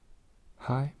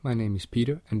Hi, my name is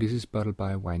Peter and this is Bottled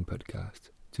by a Wine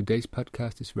podcast. Today's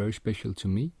podcast is very special to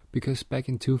me because back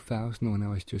in 2000 when I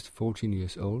was just 14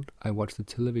 years old, I watched a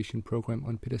television program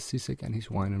on Peter Sisseck and his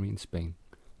winery in Spain.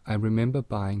 I remember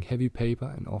buying heavy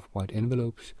paper and off-white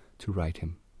envelopes to write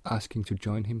him, asking to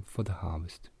join him for the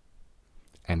harvest.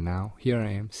 And now, here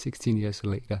I am, 16 years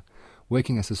later,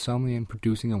 working as a sommelier and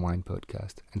producing a wine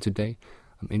podcast, and today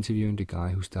I'm interviewing the guy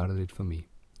who started it for me.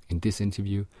 In this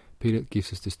interview, Peter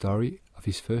gives us the story of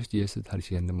his first years at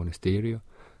Hacienda Monasterio,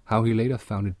 how he later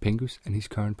founded Pingus and his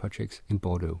current projects in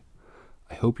Bordeaux.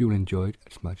 I hope you'll enjoy it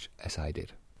as much as I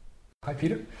did. Hi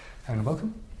Peter, and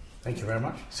welcome. Thank you very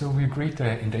much. So we agreed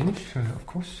in Danish, of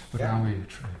course, but now we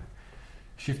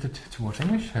shifted towards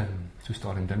English to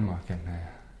start in Denmark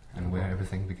and where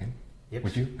everything began. Yep.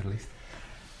 With you, at least.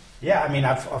 Yeah, I mean,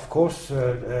 of course,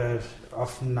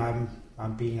 often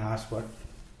I'm being asked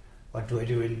what do I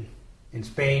do in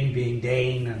Spain, being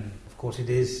Dane, and of course it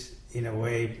is in a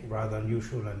way rather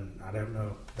unusual, and I don't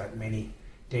know that many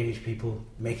Danish people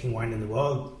making wine in the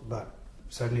world, but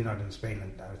certainly not in Spain,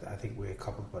 and I think we're a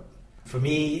couple. But for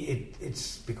me,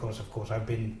 it's because, of course, I've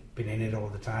been in it all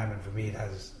the time, and for me it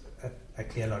has a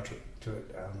clear logic to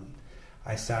it.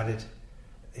 I started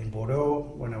in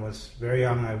Bordeaux when I was very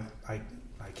young. I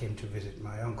came to visit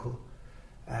my uncle,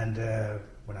 and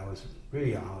when I was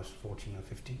really young, I was 14 or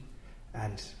 15,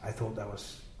 and I thought that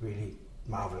was really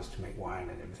marvelous to make wine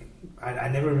and everything. I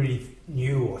never really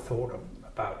knew or thought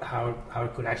about how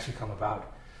it could actually come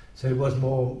about. So it was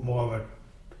more of a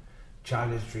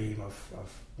childish dream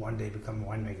of one day becoming a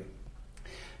winemaker.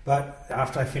 But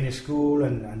after I finished school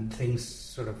and things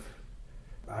sort of,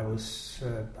 I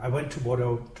went to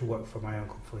Bordeaux to work for my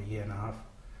uncle for a year and a half,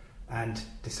 and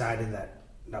decided that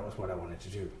was what I wanted to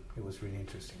do. It was really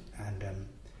interesting, and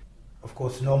of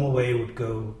course, the normal way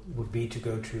would be to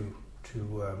go to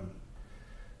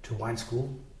wine school.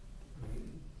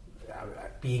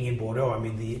 Being in Bordeaux, I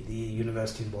mean, the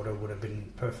university in Bordeaux would have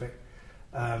been perfect.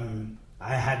 I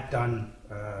had done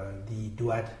the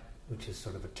Duad, which is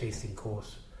sort of a tasting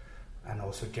course, and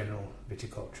also general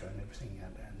viticulture and everything,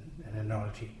 and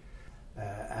enology.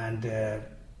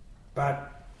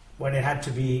 But when it had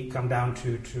to come down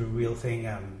to real thing,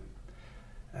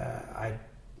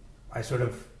 I sort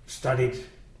of studied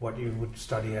what you would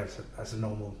study as a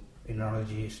normal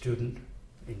enology student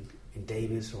in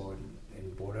Davis or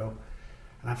in Bordeaux,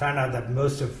 and I found out that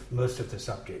most of the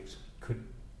subjects could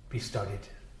be studied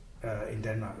in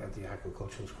Denmark at the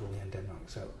agricultural school here in Denmark.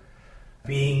 So,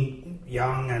 being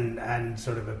young and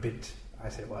sort of a bit, I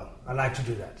said, well, I like to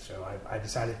do that. So I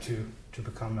decided to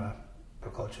become a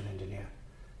agricultural engineer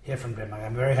here from Denmark.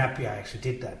 I'm very happy I actually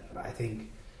did that. I think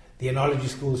the enology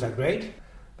schools are great,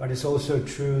 but it's also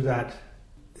true that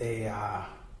they are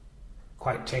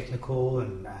quite technical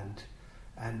and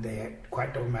they are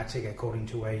quite dogmatic according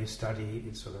to where you study.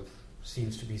 It sort of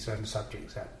seems to be certain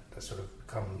subjects that sort of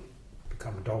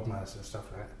become dogmas and stuff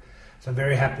like that. So I'm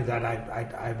very happy that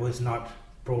I was not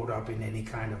brought up in any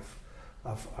kind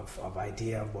of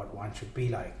idea of what wine should be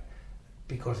like,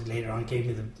 because it later on gave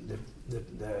me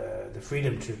the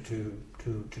freedom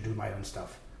to do my own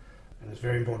stuff. And it was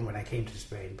very important when I came to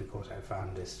Spain, because I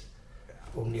found this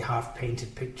only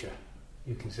half-painted picture,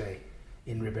 you can say,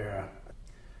 in Ribera.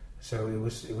 So it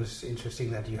was interesting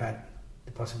that you had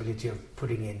the possibility of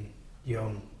putting in your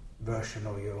own version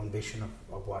or your own vision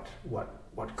of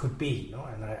what could be, you know.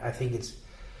 And I think it's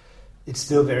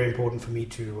still very important for me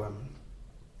to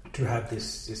have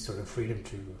this sort of freedom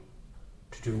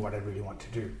to do what I really want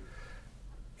to do.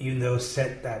 Even though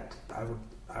said that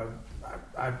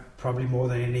I probably more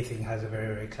than anything has a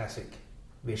very, very classic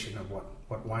vision of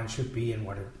what wine should be and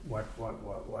what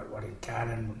it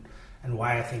can and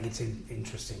why I think it's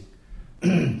interesting.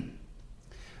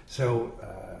 So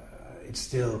it's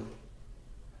still,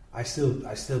 I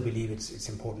still believe it's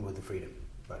important with the freedom,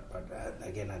 but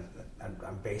again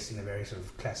I'm based in a very sort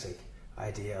of classic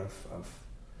idea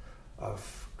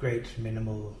of great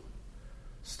minimal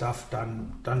stuff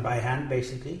done by hand,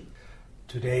 basically.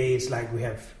 Today it's like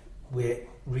we're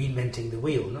reinventing the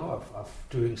wheel, no, of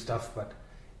doing stuff, but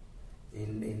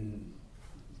in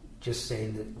just say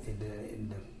in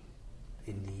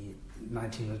the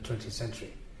 19th or 20th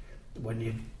century, when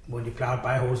you plowed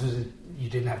by horses, you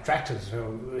didn't have tractors,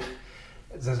 so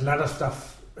there's a lot of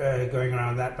stuff going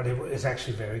around that, but it's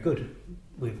actually very good.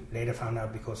 We've later found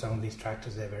out, because some of these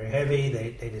tractors, they're very heavy,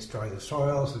 they destroy the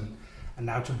soils, and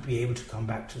now to be able to come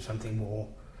back to something more,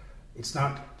 it's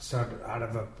not sort of out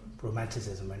of a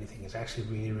romanticism or anything, it's actually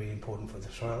really, really important for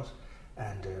the soils,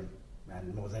 and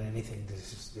more than anything,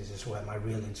 this is where my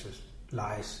real interest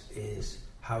lies, is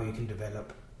how you can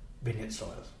develop vineyard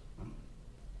soils.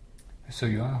 So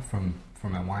you are from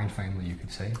a wine family, you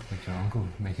could say, with your uncle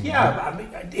making wine? Yeah, I mean,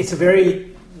 it's a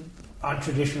very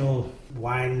untraditional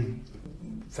wine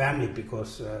family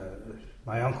because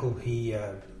my uncle, he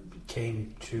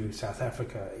came to South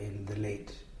Africa in the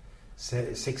late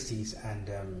 60s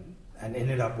and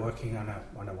ended up working on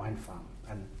a wine farm,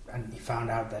 and he found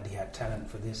out that he had talent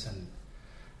for this,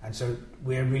 and so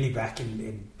we're really back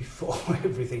in before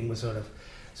everything was sort of,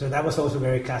 so that was also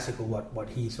very classical what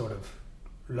he sort of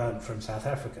learned from South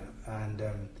Africa, and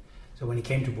so when he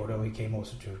came to Bordeaux, he came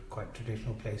also to a quite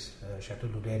traditional place, Chateau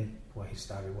Louden, where he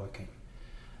started working,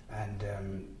 and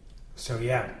so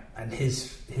yeah, and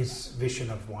his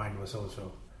vision of wine was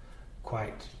also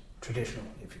quite traditional,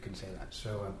 if you can say that.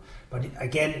 So, but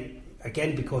again,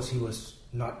 because he was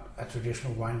not a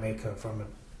traditional winemaker from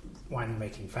a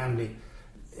winemaking family,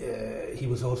 he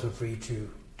was also free to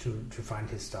find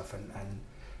his stuff,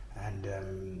 and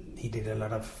he did a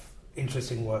lot of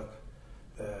interesting work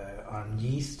on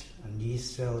yeast and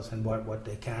yeast cells and what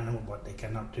they can and what they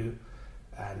cannot do,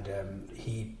 and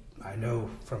I know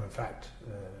from a fact,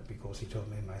 because he told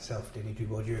me myself, Denis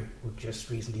Dubourdieu, who just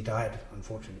recently died,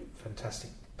 unfortunately, fantastic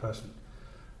person,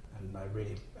 and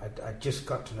I just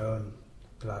got to know him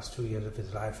the last 2 years of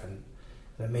his life, and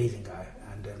an amazing guy,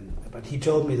 and but he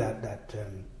told me that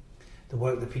the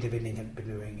work that Peter Winding had been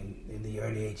doing in the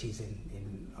early 80s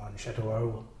on Chateau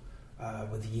Roux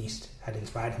with yeast had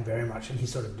inspired him very much, and he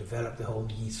sort of developed the whole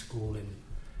yeast school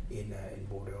in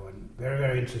Bordeaux, and very,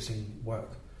 very interesting work.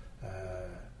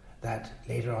 That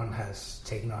later on has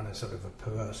taken on a sort of a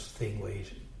perverse thing where you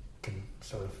can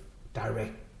sort of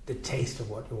direct the taste of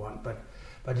what you want.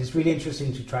 But it's really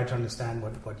interesting to try to understand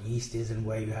what yeast is and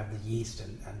where you have the yeast.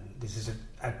 And this is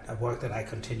a work that I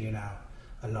continue now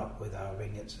a lot with our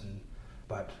vineyards.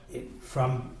 But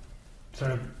from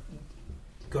sort of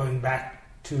going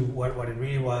back to what it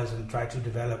really was and try to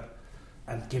develop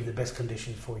and give the best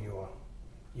conditions for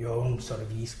your own sort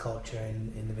of yeast culture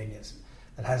in the vineyards.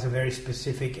 It has a very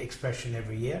specific expression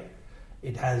every year.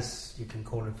 It has, you can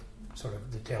call it sort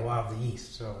of the terroir of the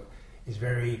yeast. So it's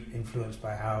very influenced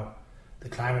by how the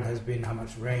climate has been, how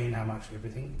much rain, how much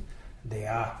everything. They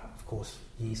are, of course,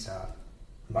 yeast are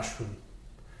mushroom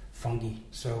fungi.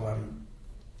 So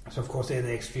of course they're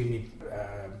extremely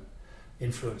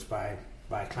influenced by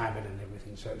climate and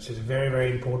everything. So it's a very,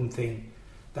 very important thing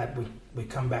that we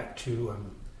come back to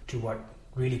what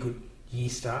really good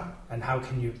yeast are and how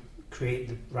can you create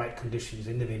the right conditions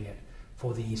in the vineyard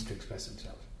for the yeast to express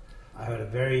themselves. I heard a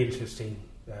very interesting,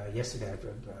 yesterday,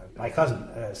 my cousin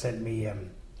sent me a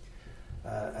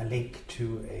link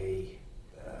to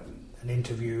an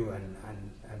interview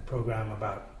and program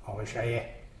about Henri Chaillet,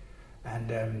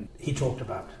 and he talked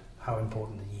about how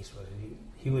important the yeast was.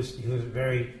 He was a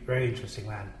very, very interesting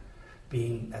man,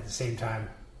 being at the same time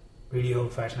really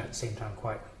old-fashioned, at the same time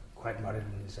quite modern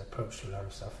in his approach to a lot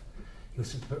of stuff.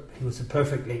 He was a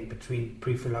perfect link between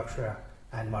pre-phylloxera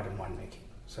and modern winemaking.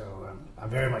 So I'm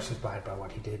very much inspired by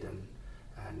what he did,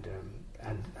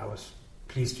 and I was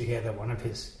pleased to hear that one of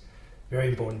his very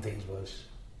important things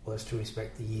was to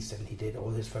respect the yeast, and he did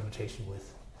all his fermentation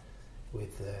with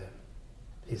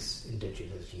his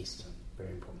indigenous yeast.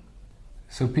 Very important.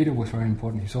 So Peter was very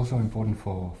important. He's also important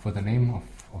for the name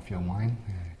of your wine.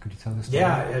 Could you tell the story?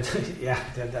 Yeah,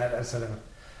 that's sort of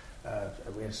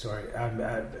a weird story.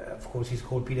 Of course, he's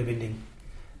called Peter Winding,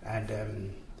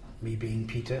 and me being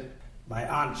Peter, my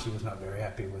aunt, she was not very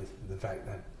happy with the fact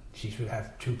that she should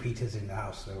have two Peters in the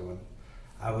house. So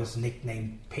I was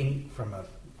nicknamed Ping from a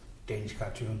Danish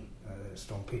cartoon,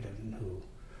 Storm Peter,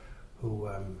 who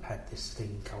had this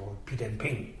thing called Peter and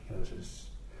Ping. It was this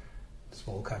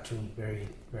small cartoon, very,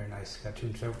 very nice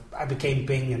cartoon. So I became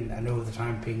Ping, and over the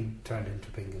time, Ping turned into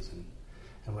Pingus.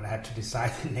 And when I had to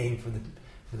decide the name for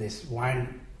this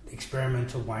wine,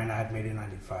 experimental wine I had made in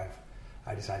 '95,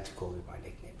 I decided to call it my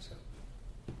nickname. So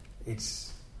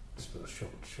it's a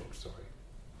short story.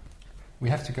 We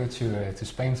have to go to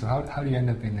Spain. So how do you end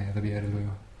up in Ribera del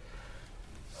Duero?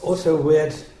 Also a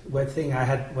weird thing I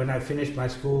had when I finished my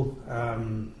school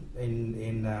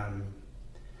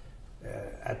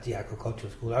at the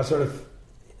agricultural school.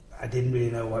 I didn't really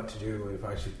know what to do, if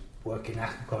I should work in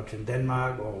agriculture in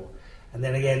Denmark and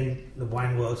then again the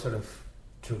wine world sort of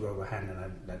took overhand,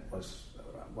 and that was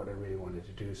what I really wanted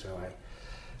to do. So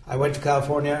I went to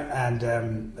California, and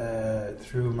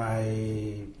through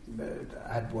I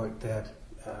had worked there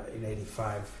in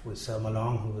 '85 with Selma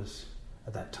Long, who was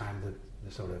at that time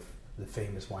the sort of the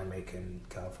famous winemaker in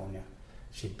California.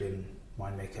 She'd been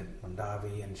winemaker at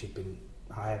Mondavi, and she'd been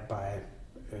hired by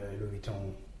Louis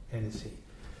Vuitton Hennessy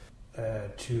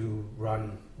to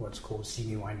run what's called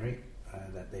Simi Winery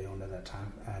that they owned at that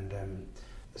time. And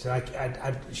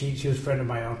she was a friend of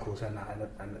my uncle's, and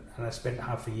I spent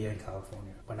half a year in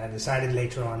California. When I decided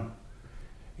later on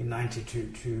in '90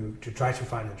 to try to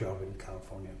find a job in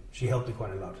California, she helped me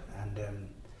quite a lot, and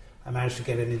I managed to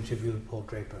get an interview with Paul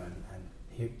Draper, and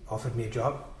he offered me a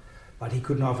job, but he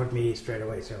couldn't offer it me straight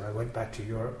away. So I went back to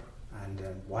Europe, and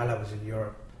while I was in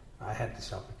Europe, I had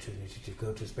this opportunity to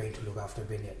go to Spain to look after a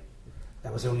vineyard.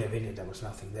 That was only a vineyard. There was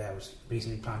nothing there. It was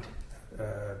recently planted,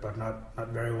 but not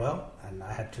very well, and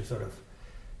I had to sort of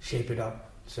shape it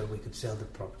up so we could sell the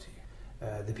property.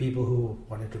 The people who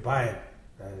wanted to buy it,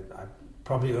 I'm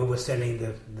probably overselling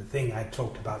the thing. I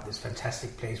talked about this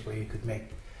fantastic place where you could make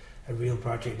a real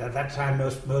project. At that time,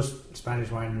 most Spanish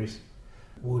wineries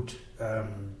would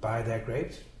buy their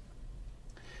grapes.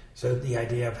 So the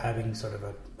idea of having sort of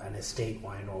an estate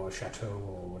wine or a chateau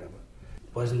or whatever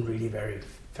wasn't really very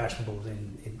fashionable.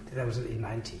 That was in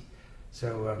 '90.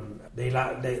 So they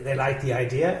liked the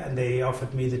idea, and they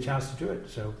offered me the chance to do it.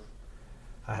 So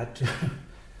I had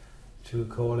to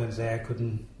call and say I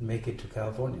couldn't make it to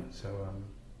California. So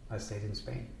I stayed in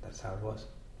Spain. That's how it was.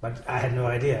 But I had no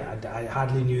idea. I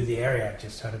hardly knew the area. I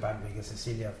just heard about Vega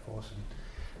Sicilia, of course, and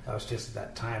that was just at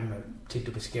that time.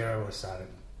 Tinto Pesquera was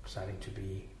starting to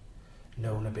be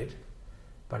known a bit.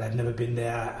 But I'd never been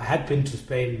there. I had been to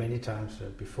Spain many times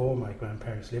before. My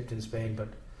grandparents lived in Spain, but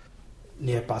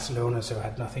near Barcelona, so it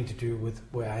had nothing to do with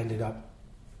where I ended up.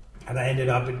 And I ended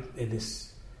up in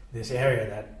this area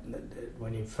that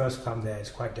when you first come there,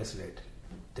 it's quite desolated.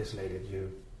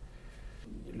 You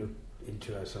look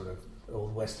into a sort of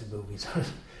old Western movies,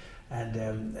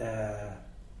 and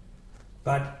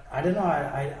but I don't know.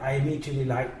 I immediately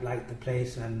liked the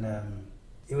place, and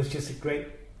it was just a great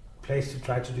place to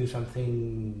try to do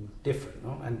something different,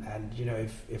 no? And you know,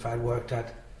 if I worked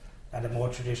at a more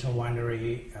traditional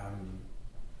winery,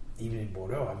 even in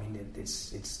Bordeaux, I mean,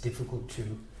 it's difficult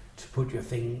to put your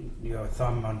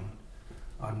thumb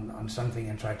on something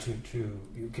and try to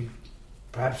you can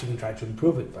try to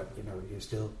improve it, but you know, you're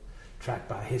still tracked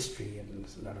by history and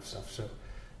a lot of stuff.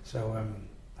 So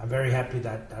I'm very happy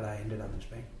that I ended up in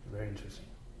Spain. Very interesting.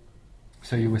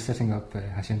 So you were setting up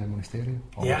Hacienda Monasterio?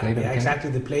 Yeah,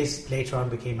 exactly. The place later on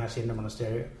became Hacienda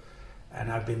Monasterio,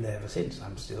 and I've been there ever since.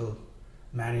 I'm still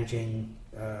managing,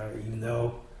 even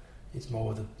though it's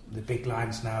more the big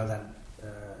lines now than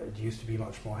it used to be,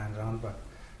 much more hands-on.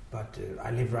 But I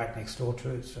live right next door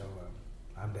to it, so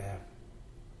I'm there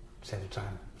 7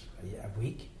 times a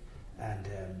week,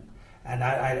 and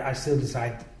I still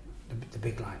decide the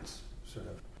big lines. Sort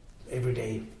of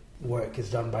everyday work is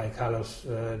done by Carlos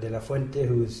de la Fuente,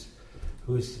 who is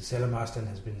the cellar master and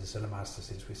has been the cellar master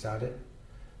since we started.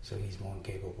 So he's more than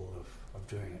capable of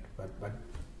doing it. But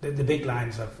the big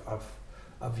lines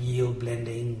of yield,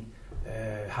 blending,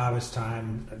 harvest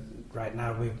time. Right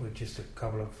now we're just a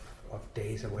couple of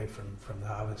days away from the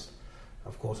harvest.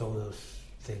 Of course, all those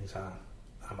things are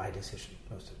my decision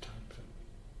most of the time. So.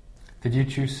 Did you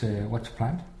choose what to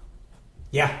plant?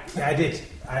 Yeah, I did.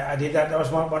 I did that. That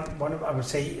was one of, I would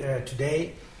say,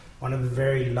 today, one of the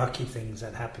very lucky things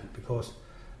that happened, because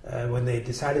when they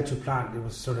decided to plant, it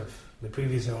was sort of the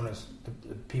previous owners,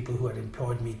 the people who had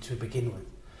employed me to begin with.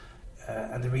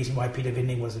 And the reason why Peter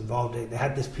Vinding was involved, they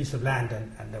had this piece of land,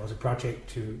 and there was a project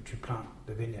to plant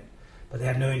the vineyard. But they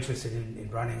had no interest in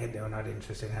running it. They were not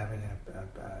interested in having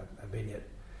a vineyard.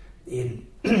 In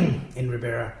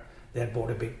Ribera, they had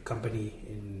bought a big company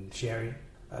in sherry.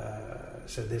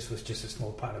 So this was just a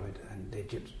small part of it, and they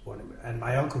just wanted. And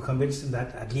my uncle convinced them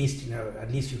that at least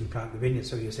you can plant the vineyard,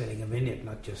 so you're selling a vineyard,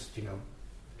 not just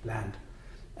land.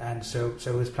 And so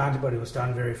it was planted, but it was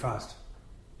done very fast,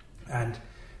 and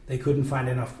they couldn't find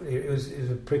enough. It was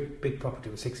a big property,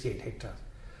 it was 68 hectares.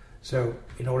 So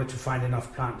in order to find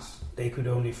enough plants, they could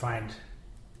only find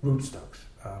rootstocks.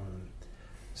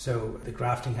 So the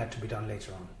grafting had to be done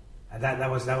later on, and that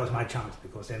was my chance,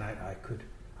 because then I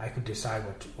could decide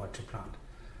what to plant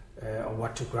or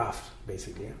what to graft,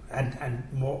 basically, and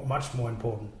much more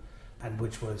important, and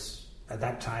which was at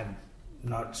that time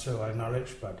not so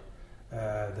acknowledged, but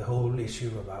the whole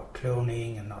issue about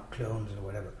cloning and not clones or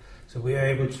whatever. So we were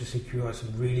able to secure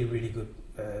some really, really good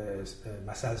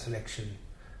Marsal selection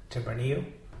Tempranillo.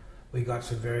 We got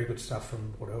some very good stuff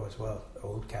from Bordeaux as well,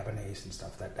 old Cabernets and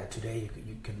stuff that today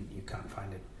you can't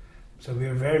find it. So we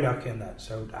were very lucky in that.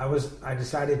 So I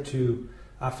decided to,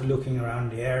 after looking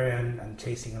around the area and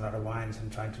tasting a lot of wines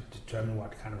and trying to determine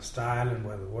what kind of style and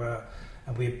where we were,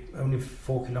 and we're only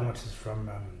 4 kilometers from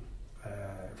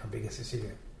Vega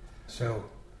Sicilia. So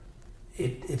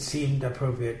it seemed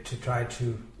appropriate to try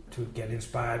to get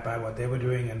inspired by what they were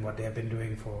doing and what they have been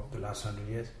doing for the last 100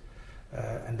 years.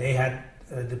 And they had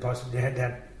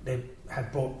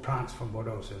had bought plants from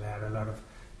Bordeaux, so they had a lot of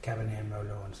Cabernet and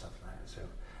Merlot and stuff like that. So,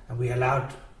 and we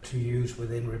allowed to use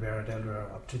within Ribera del Duero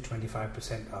up to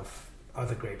 25% of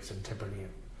other grapes and Tempranillo.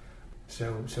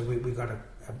 So we got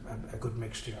a good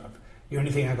mixture of. The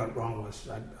only thing I got wrong was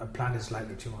I planted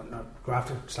slightly too much, not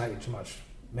grafted slightly too much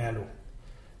Merlot,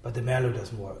 but the Merlot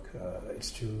doesn't work.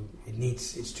 It's too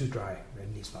dry. It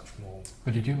needs much more.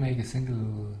 But did you make a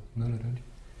single Merlot, don't you?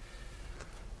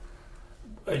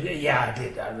 Yeah, I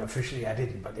did. Officially, I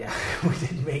didn't, but yeah, we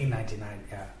did make 99.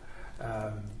 Yeah,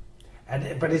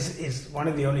 but it's one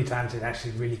of the only times it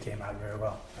actually really came out very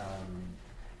well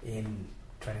in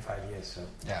 25 years. So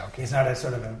yeah, okay. It's not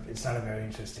a very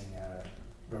interesting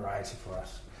variety for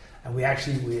us, and we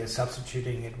are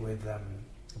substituting it with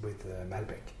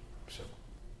Malbec.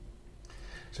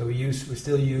 So we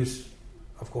still use,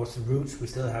 of course, the roots. We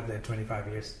still have their 25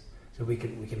 years, so we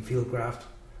can field graft.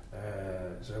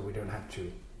 So we don't have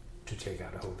to take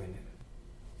out a whole vineyard.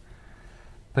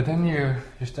 But then you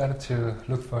started to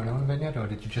look for an own vineyard, or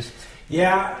did you just?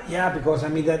 Yeah, because I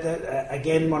mean that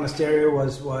again, Monasterio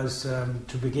was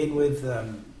to begin with.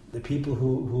 The people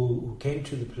who came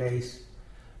to the place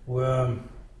were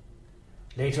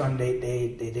later on.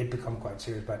 They did become quite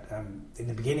serious, but in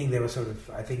the beginning they were sort of.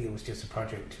 I think it was just a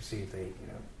project to see if they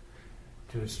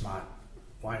do a smart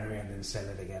winery and then sell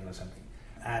it again or something.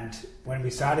 And when we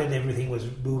started, everything was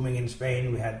booming in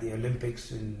Spain. We had the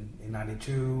Olympics in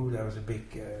 '92. There was a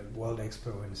big World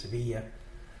Expo in Sevilla.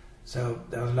 So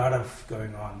there was a lot of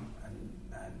going on.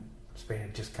 And Spain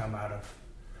had just come out of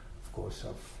course,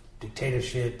 of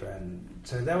dictatorship. And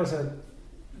so there was a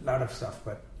lot of stuff.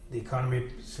 But the economy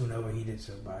soon overheated.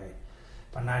 So by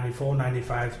 94,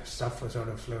 95, stuff was sort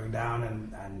of slowing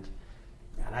down. And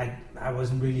I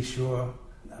wasn't really sure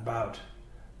about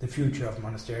the future of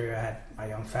Monasterio. I had my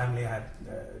young family, I had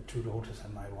 2 daughters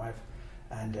and my wife,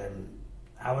 and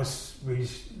I was really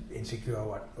insecure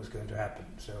what was going to happen.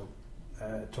 So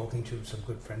talking to some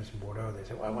good friends in Bordeaux, they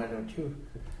said, well, why don't you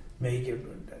make it?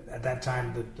 At that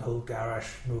time the whole garage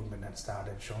movement had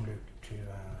started, Jean-Luc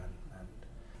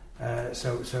and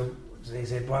so they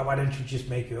said, well, why don't you just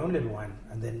make your own little wine,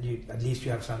 and then at least you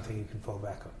have something you can fall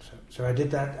back on. So I did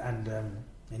that, and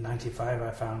in '95 I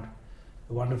found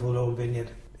a wonderful old vineyard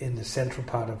in the central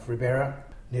part of Ribera,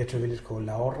 near to a village called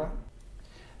La Horra.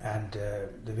 And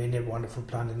the vineyard, wonderful,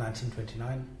 planted in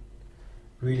 1929.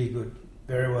 Really good,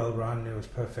 very well run, it was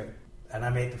perfect. And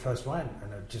I made the first wine,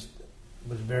 and I just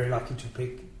was very lucky to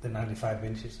pick the 95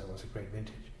 vintage. That was a great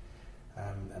vintage.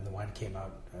 And the wine came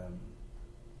out,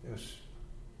 it was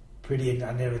pretty,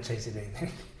 I never tasted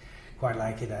anything quite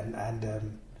like it.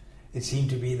 And it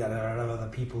seemed to be that a lot of other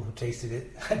people who tasted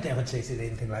it had never tasted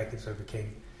anything like it, so it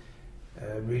became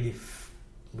really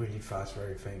fast,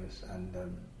 very famous, and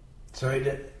so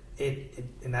it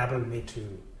enabled me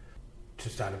to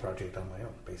start a project on my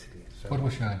own, basically. So what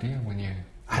was your idea when you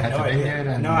had no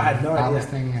idea? No, I had no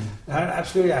idea.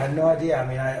 Absolutely, I had no idea. I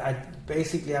mean,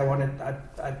 I wanted,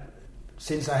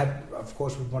 since I had, of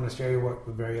course, with Monasterio worked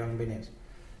with very young vineyards.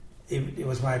 It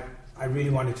was I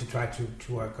really wanted to try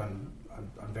to work on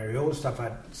very old stuff.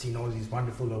 I'd seen all these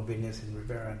wonderful old vineyards in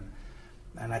Ribera,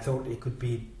 and I thought it could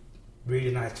be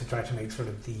really nice to try to make sort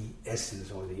of the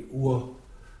essence or the ur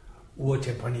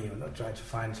Tempranillo, not try to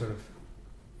find sort of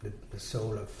the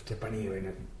soul of Tempranillo in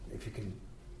it, if you can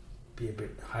be a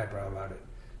bit highbrow about it.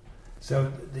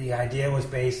 So the idea was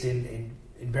based in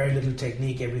very little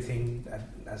technique, everything,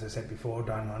 as I said before,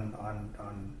 done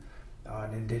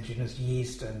on indigenous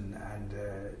yeast and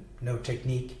no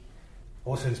technique,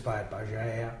 also inspired by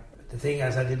Jaea. The thing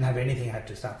is, I didn't have anything, I had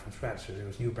to start from scratch, so there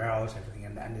was new barrels, everything,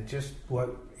 and it just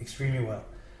worked extremely well.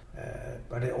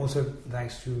 But it also,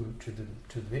 thanks to the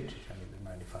vintage, I mean, the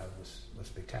 95 was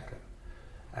spectacular.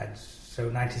 And so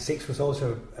 96 was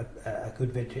also a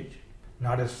good vintage,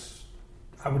 not as,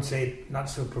 I would say, not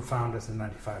so profound as the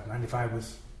 95. 95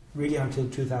 was really, until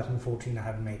 2014, I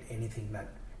haven't made anything that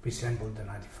resembled the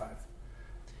 95.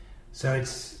 So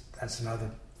that's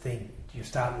another thing. You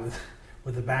start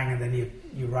with a bang, and then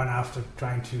you run after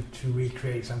trying to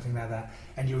recreate something like that,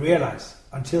 and you realize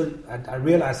I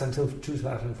realized until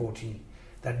 2014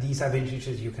 that these are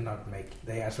vintages you cannot make.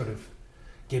 They are sort of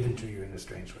given to you in a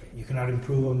strange way. You cannot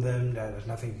improve on them. There's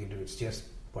nothing you can do. It's just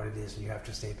what it is, and you have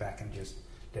to stay back and just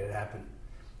let it happen.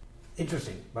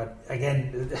 Interesting, but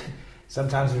again,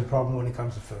 sometimes there's a problem when it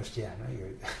comes to first year. No?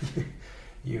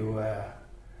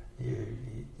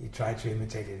 You try to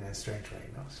imitate it in a strange way.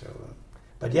 No? So.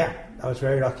 But yeah, I was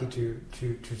very lucky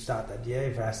to start that year.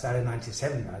 If I started in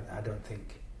 '97, I don't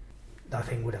think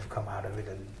nothing would have come out of it,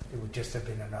 and it would just have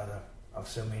been another of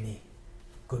so many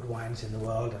good wines in the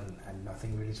world, and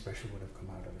nothing really special would have come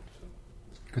out of it. So.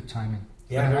 Good timing.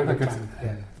 Yeah, very good good timing.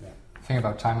 Yeah. thing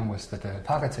about timing was that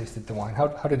Parker tasted the wine. How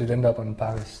did it end up on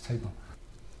Parker's table?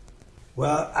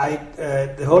 Well,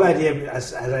 the whole idea,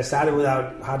 as I started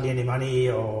without hardly any money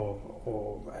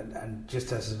and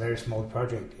just as a very small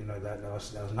project, that there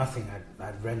was nothing.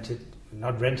 I'd rented,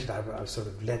 not rented. I sort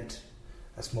of lent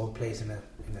a small place in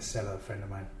a cellar, a friend of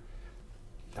mine.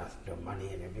 No money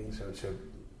and everything, so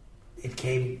it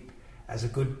came as a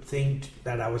good thing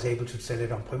that I was able to sell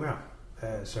it on Primeur.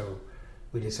 So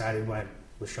we decided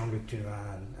with Jean-Luc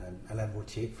Dunois and Alain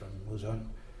Vautier from Mouzon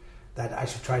that I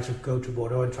should try to go to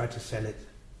Bordeaux and try to sell it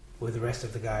with the rest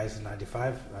of the guys in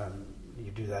 95.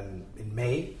 You do that in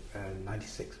May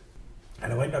 96.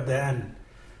 And I went up there and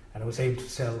I was able to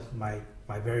sell my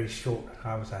very short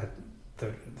harvest. I had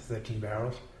 13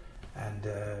 barrels and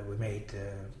we made,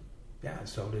 I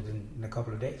sold it in a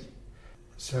couple of days.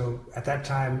 So at that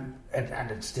time,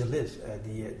 and it still is,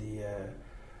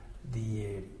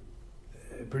 the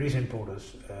British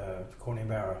importers, Corny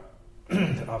Barra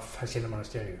of Hacienda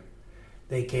Monasterio,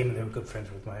 they came and they were good friends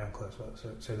with my uncle as well.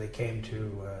 So they came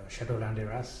to Chateau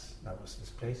Landiras, that was this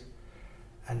place,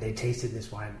 and they tasted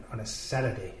this wine on a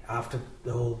Saturday after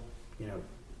the whole, en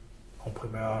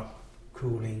primeur,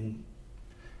 cooling,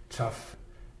 tough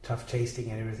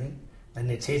tasting and everything. And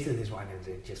they tasted this wine and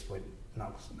they just went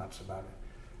nuts about it.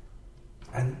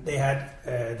 And they had,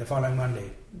 the following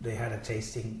Monday, they had a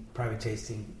private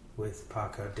tasting with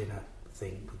Parker, dinner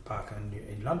thing with Parker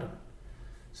in London.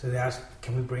 So they asked,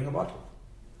 can we bring a bottle?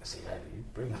 I said, yeah, you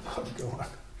bring a bottle, go on.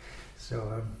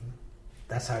 So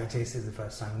that's how he tasted the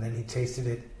first time. And then he tasted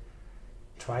it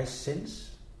twice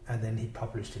since, and then he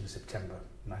published in September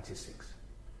 96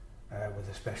 with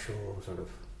a special sort of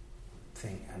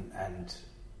thing. And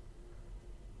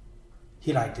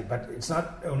he liked it, but it's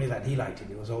not only that he liked it.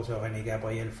 It was also René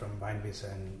Gabriel from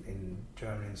Weinwisser in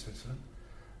Germany and Switzerland.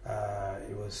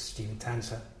 It was Stephen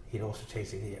Tanzer. He'd also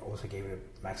tasted it. He also gave it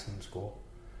a maximum score.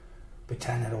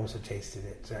 Betan had also tasted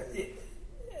it. So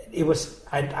it was.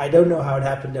 I don't know how it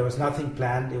happened. There was nothing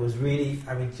planned. It was really.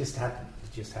 It just happened.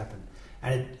 It just happened.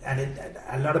 And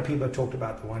a lot of people talked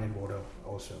about the wine in Bordeaux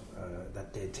also,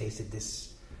 that they tasted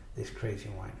this crazy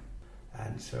wine.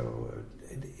 And so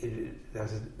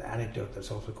there's an anecdote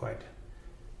that's also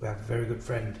we have a very good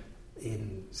friend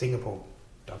in Singapore,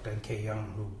 Dr. N.K.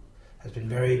 Young, who has been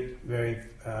very, very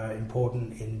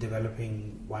important in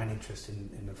developing wine interest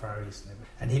in the Far East.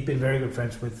 And he'd been very good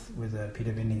friends with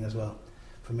Peter Winding as well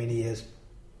for many years.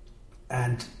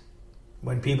 And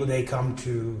when people, they come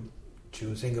to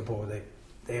Singapore,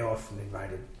 they are often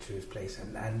invited to his place.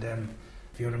 And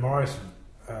Fiona Morrison,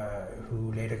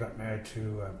 who later got married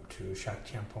to Jacques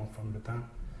Chiampon from Le Pen.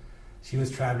 She was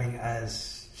traveling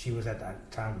she was at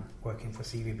that time working for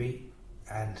CVB,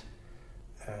 and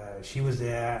she was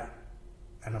there,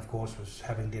 and of course was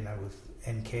having dinner with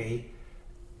NK.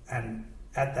 And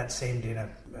at that same dinner,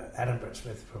 Adam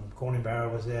Brett-Smith from Corny Barra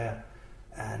was there,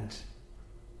 and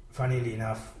funnily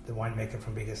enough, the winemaker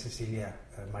from Bigger Sicilia,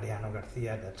 Mariano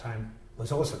Garcia at that time,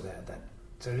 was also there at that.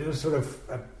 So it was sort of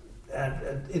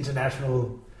an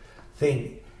international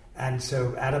thing. And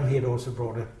so Adam, he had also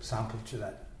brought a sample to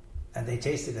that. And they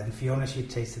tasted it. And Fiona, she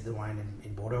tasted the wine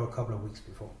in Bordeaux a couple of weeks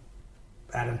before.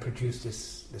 Adam produced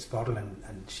this bottle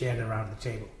and shared it around the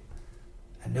table.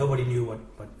 And nobody knew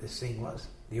what this thing was.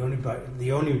 The only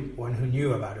one who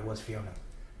knew about it was Fiona.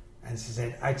 And she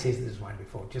said, I tasted this wine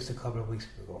before, just a couple of weeks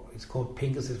ago. It's called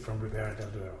Pingus, it's from Ribera del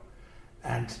Duero.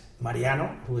 And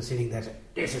Mariano, who was sitting there, said,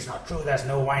 this is not true, there's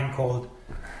no wine called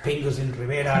Pingus in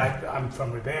Ribera, I'm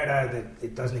from Ribera,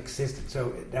 it doesn't exist.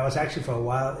 So there was actually for a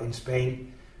while in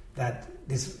Spain that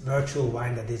this virtual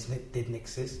wine that didn't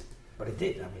exist, but it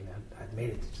did. I'd made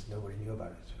it, just nobody knew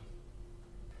about it. So,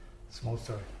 small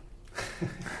story.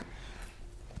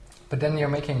 But then you're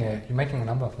making a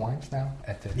number of wines now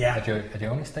at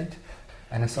your own estate,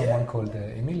 and I saw one called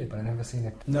Emilie, but I've never seen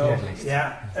it. No, here at least.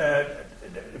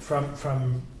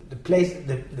 From the place,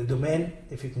 the domain,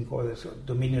 if you can call it, so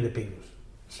Dominio di Pingus.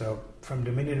 So from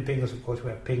Dominio di Pingus, of course, we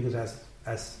have Pingus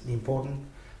as the important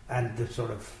and the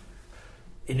sort of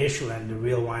initial and the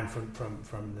real wine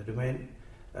from the domain,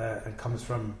 and comes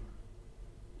from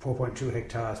 4.2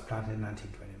 hectares planted in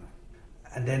 1929.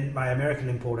 And then my American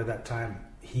importer at that time,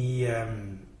 he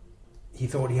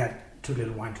thought he had too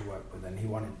little wine to work with, and he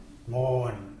wanted more,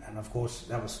 and of course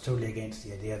that was totally against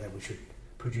the idea that we should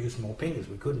produce more Pingus.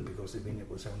 We couldn't, because the vineyard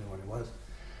was only what it was.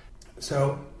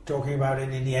 So talking about it,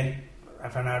 in the end, I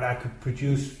found out I could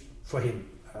produce for him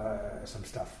some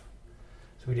stuff.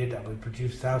 So we did that. We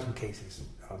produced 1,000 cases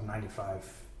of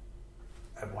 95,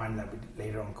 a wine that we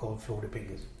later on called Flor de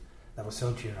Pingus, that was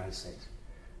sold to the United States.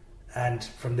 And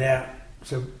from there,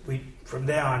 from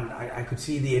there on, I could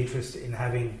see the interest in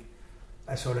having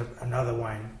a sort of another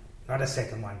wine, not a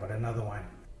second wine, but another wine.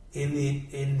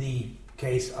 In the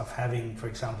case of having, for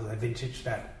example, a vintage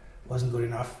that wasn't good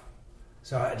enough,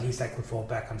 so at least I could fall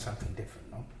back on something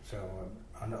different. No? So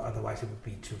otherwise it would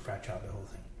be too fragile, the whole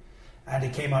thing. And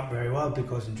it came up very well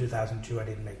because in 2002 I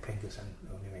didn't make Pingus and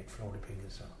only made Flor de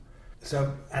Pingus.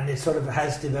 So and it sort of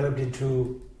has developed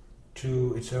into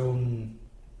its own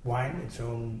wine,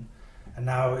 and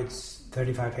now it's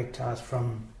 35 hectares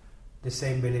from the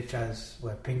same village as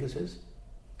where Pingus is.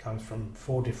 Comes from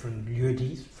 4 different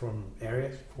lieux-dits from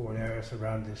four areas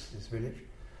around this village,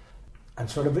 and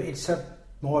sort of it's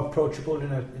more approachable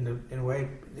in a way.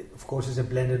 Of course, it's a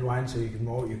blended wine, so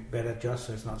you better adjust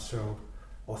so it's not so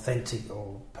authentic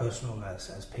or personal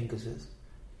as Pingus is.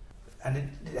 And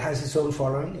it has its own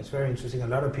following. It's very interesting. A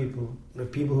lot of people, the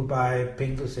people who buy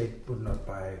Pingus, they would not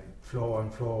buy Flor,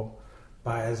 and Flor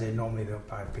buyers, they normally don't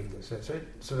buy Pingus. So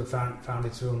it sort of found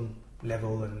its own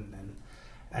level,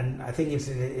 and I think it's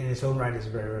in its own right, it's a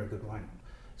very, very good wine.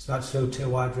 It's not so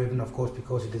terroir driven, of course,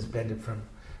 because it is blended from,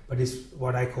 but it's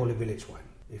what I call a village wine.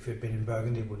 If you've been in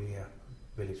Burgundy, it would be a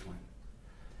village wine.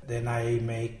 Then I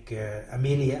make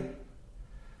Amelia,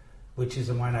 which is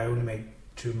a wine I only make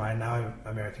to my now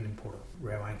American importer,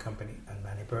 Rare Wine Company, and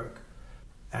Manny Burke.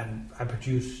 And I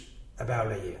produce a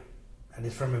barrel a year. And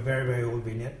it's from a very, very old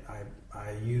vineyard.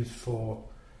 I use for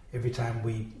every time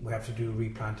we have to do a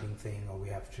replanting thing, or we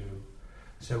have to.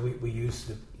 So we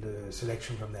use the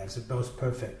selection from there. It's the most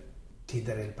perfect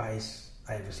Tinta del País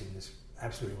I ever seen. It's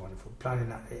absolutely wonderful. Planted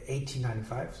in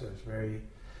 1895, so it's very,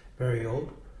 very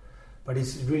old. But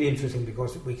it's really interesting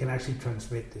because we can actually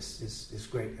transmit this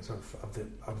greatness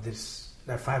of this.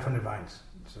 There are 500 vines,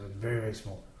 so it's very, very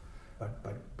small.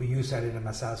 But we use that in a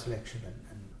Massal selection,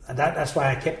 and that's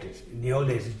why I kept it. In the old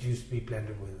days, it used to be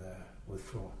blended with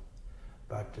Flor.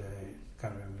 But I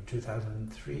can't remember,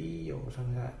 2003 or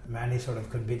something like that. Manny sort of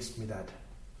convinced me that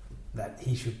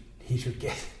he should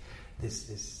get this.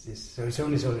 So it's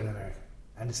only sold in America,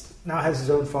 and it now has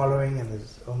its own following and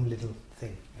its own little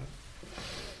thing. You know?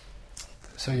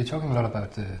 So you're talking a lot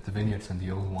about the vineyards and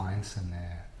the old wines and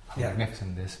how they mix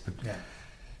in this, but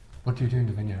what do you do in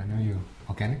the vineyard? I know you're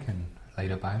organic and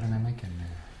later biodynamic and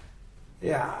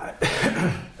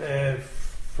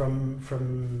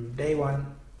from day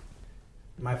one.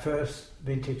 My first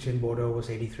vintage in Bordeaux was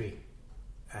 83,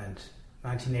 and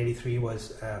 1983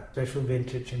 was a special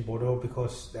vintage in Bordeaux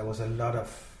because there was a lot of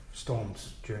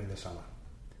storms during the summer.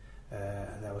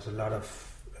 And there was a lot of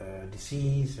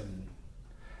disease,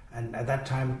 and at that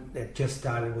time they just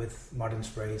started with modern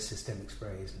sprays, systemic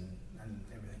sprays, and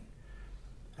everything.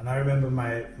 And I remember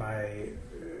my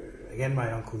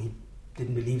uncle, he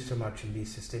didn't believe so much in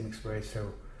these systemic sprays,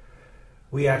 so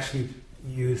we actually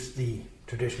used the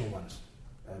traditional ones.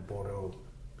 Bordeaux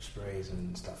sprays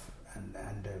and stuff,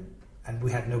 and we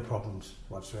had no problems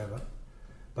whatsoever.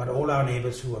 But all our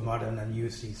neighbours who were modern and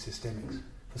used these systemics,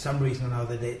 for some reason or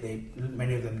another,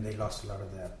 many of them, they lost a lot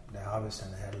of their harvest,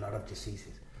 and they had a lot of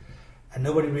diseases, and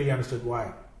nobody really understood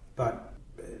why. But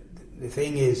the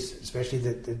thing is, especially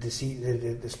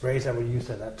the sprays that were used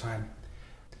at that time,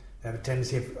 they have a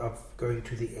tendency of going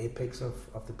to the apex of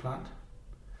the plant.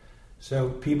 So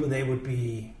people, they would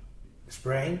be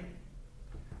spraying.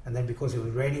 And then because it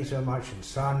was raining so much and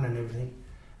sun and everything,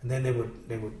 and then they would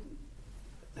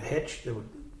hedge, they would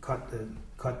cut the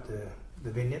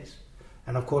vineyards,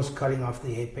 and of course cutting off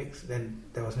the apex, then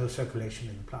there was no circulation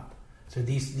in the plant. So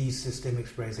these systemic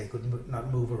sprays, they could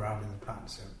not move around in the plant.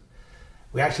 So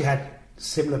we actually had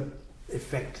similar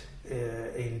effect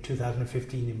in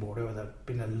 2015 in Bordeaux. There have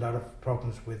been a lot of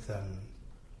problems with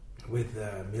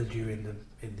mildew in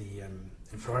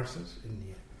inflorescence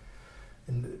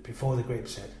before the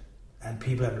grapes set, and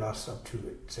people have lost up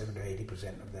to 70 to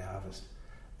 80% of their harvest.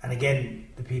 And again,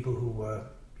 the people who were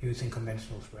using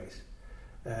conventional sprays.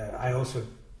 I also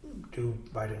do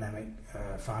biodynamic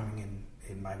farming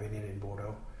in my vineyard in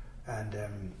Bordeaux, and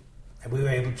we were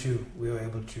able to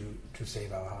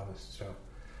save our harvest. So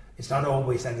it's not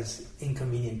always that it's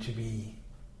inconvenient to be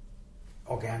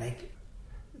organic.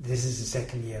 This is the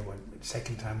second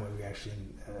time where we actually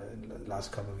in the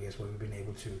last couple of years where we've been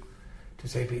able to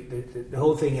say the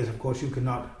whole thing is, of course, you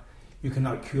cannot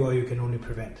cure, you can only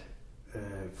prevent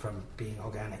from being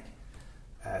organic.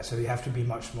 So you have to be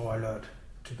much more alert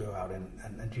to go out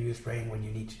and do your spraying when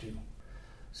you need to do.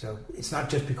 So it's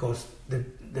not just because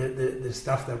the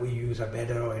stuff that we use are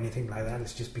better or anything like that.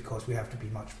 It's just because we have to be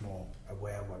much more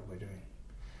aware of what we're doing.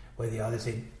 Where the others,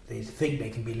 they think they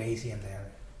can be lazy, and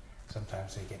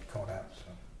sometimes they get caught out.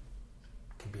 So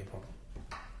it can be a problem.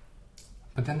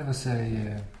 But then there was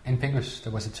in Pingus,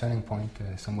 there was a turning point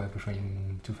somewhere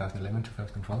between 2011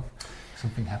 2012.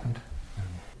 Something happened.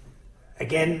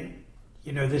 Again,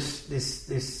 the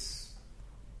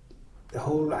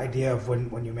whole idea of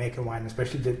when you make a wine,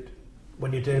 especially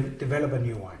when you develop a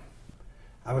new wine.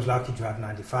 I was lucky to have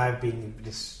 95 being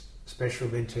this special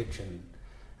vintage and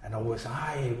always,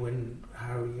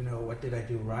 what did I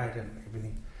do right and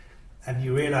everything. And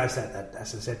you realize that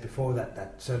as I said before,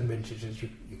 that certain vintages you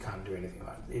can't do anything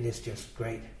about. It is just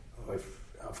great. Or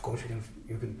of course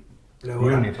you can blow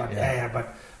it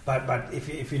up, but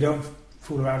if you don't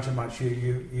fool around too much,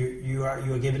 you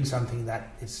are given something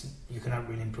that you cannot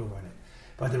really improve on it.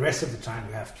 But the rest of the time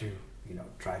you have to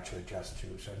try to adjust to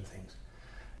certain things.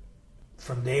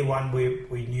 From day one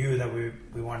we knew that we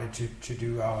wanted to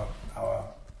do our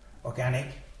organic.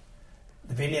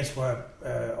 The vineyards were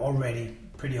already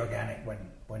pretty organic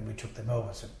when we took them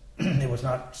over, so it was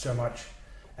not so much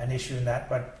an issue in that.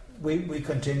 But we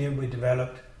continued, we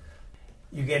developed.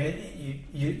 You get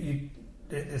it.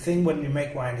 The thing when you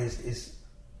make wine is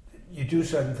you do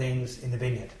certain things in the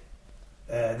vineyard,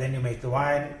 then you make the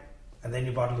wine, and then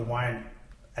you bottle the wine,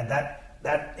 and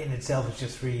that in itself is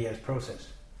just 3 years process.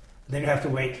 Then you have to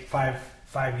wait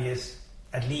five years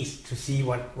at least to see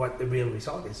what the real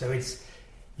result is. So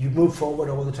you move forward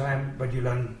all the time, but you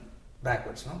learn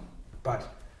backwards, no? But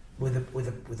with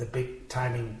a big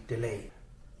timing delay.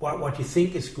 What you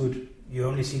think is good, you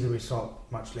only see the result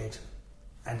much later,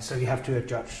 and so you have to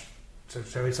adjust.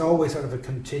 So it's always sort of a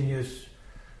continuous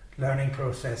learning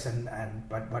process,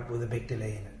 but with a big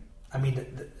delay in it. I mean,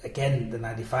 the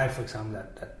 95, for example,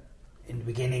 that in the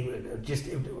beginning, just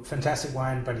fantastic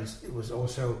wine, but it was a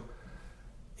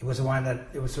wine that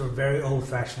it was sort of very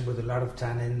old-fashioned with a lot of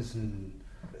tannins, and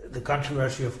the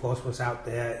controversy, of course, was out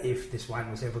there if this wine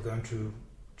was ever going to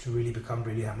really become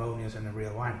really harmonious and a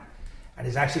real wine. And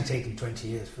it's actually taken 20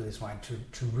 years for this wine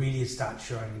to really start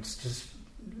showing. It's just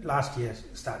last year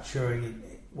start showing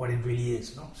what it really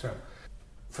is. No? So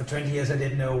for 20 years I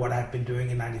didn't know what I'd been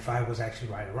doing in 95 was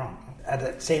actually right or wrong. At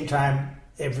the same time,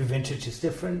 every vintage is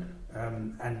different,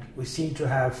 and we seem to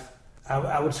have,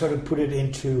 I would sort of put it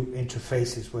into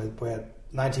phases where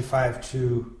 95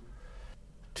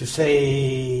 to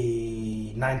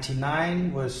say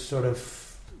 99 was sort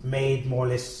of made more or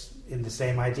less in the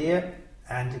same idea,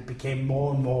 and it became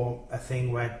more and more a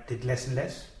thing where it did less and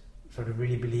less, sort of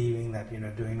really believing that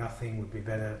doing nothing would be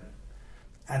better.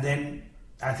 And then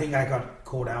I think I got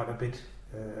caught out a bit.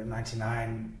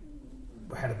 99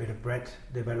 had a bit of bread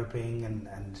developing and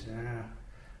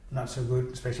not so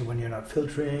good, especially when you're not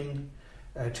filtering.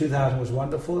 2000 was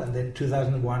wonderful, and then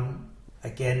 2001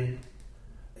 again,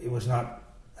 it was not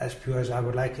as pure as I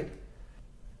would like it.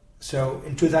 So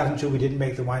in 2002 we didn't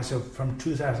make the wine. So from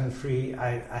 2003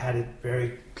 I had it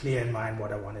very clear in mind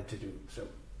what I wanted to do. So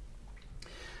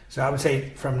I would say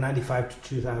from 95 to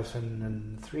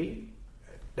 2003,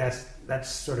 that's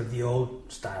sort of the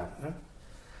old style. No?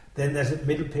 Then there's a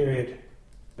middle period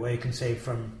where you can say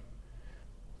from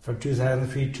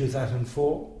 2003 to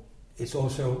 2004, it's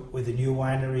also with the new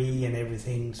winery and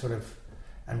everything sort of,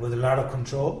 and with a lot of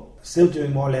control, still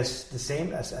doing more or less the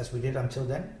same as we did until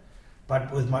then,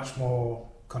 but with much more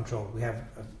control. We have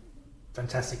a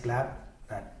fantastic lab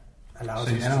that allows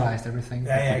us to... So you analyzed everything?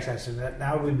 Yeah, exactly. So that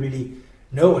now we really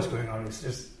know what's going on. It's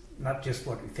just not just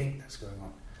what we think that's going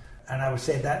on. And I would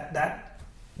say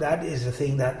that is a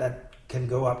thing that can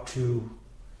go up to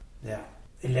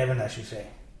 11, as you say,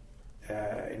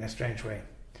 in a strange way.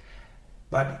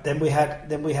 But then we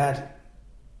had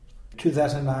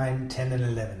 2009, 10, and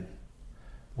 11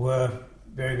 were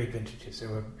very big vintages. They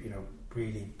were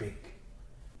really big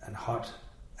and hot,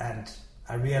 and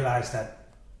I realized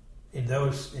that in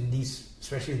these,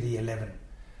 especially the 11,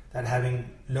 that having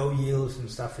low yields and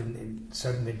stuff in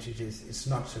certain vintages is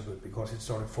not so good, because it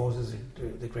sort of forces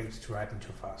the grapes to ripen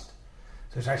too fast.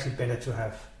 So it's actually better to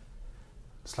have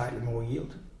slightly more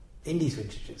yield in these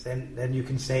vintages. Then you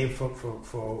can save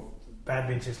for bad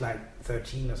vintages like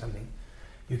 13 or something.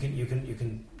 You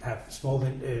can have small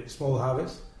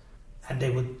harvest, and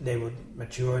they would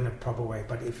mature in a proper way.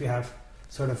 But if you have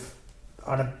sort of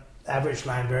on an average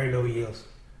line very low yields,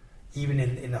 even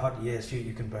in the hot years,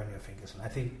 you can burn your fingers. And I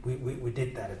think we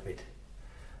did that a bit.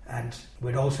 And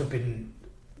we'd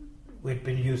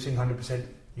been using 100%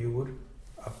 new wood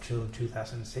up till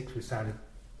 2006. We started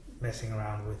messing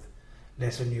around with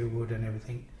lesser new wood and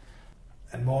everything.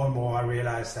 And more I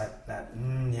realized that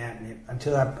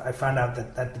until I found out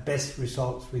that the best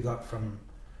results we got from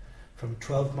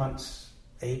 12 months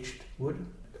aged wood,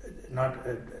 not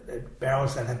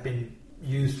barrels that had been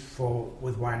used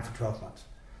with wine for 12 months.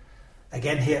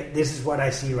 Again, here, this is what I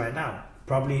see right now.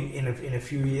 probably in a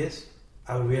few years,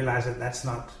 I will realize that that's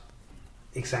not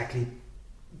exactly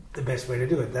the best way to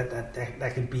do it.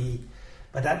 That could be,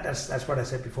 but that's what I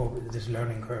said before. This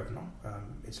learning curve, no,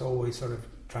 it's always sort of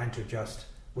trying to adjust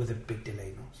with a big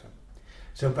delay,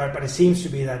 no. But it seems to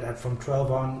be that from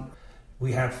 12 on,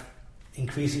 we have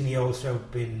increasingly also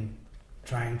been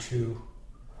trying to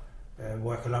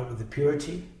work a lot with the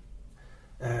purity.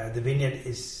 The vineyard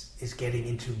is getting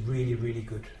into really, really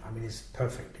good. I mean, it's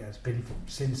perfect. It's been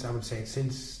since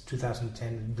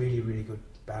 2010, really, really good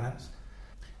balance.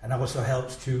 And also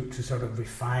helps to sort of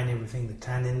refine everything, the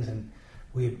tannins, and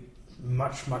we're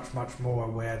much, much, much more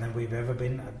aware than we've ever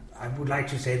been. I would like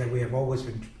to say that we have always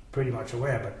been pretty much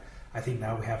aware, but I think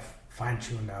now we have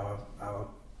fine-tuned our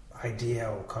idea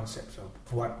or concepts of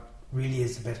what really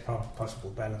is the best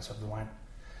possible balance of the wine.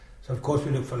 So of course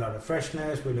we look for a lot of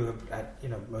freshness, we look at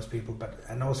most people,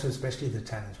 and also especially the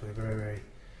tannins. We're very, very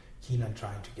keen on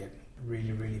trying to get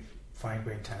really, really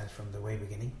fine-grained tannins from the way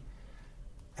beginning.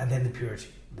 And then the purity.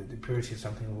 The purity is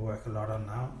something we work a lot on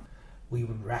now. We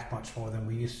would rack much more than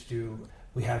we used to do.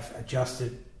 We have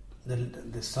adjusted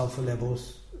the sulfur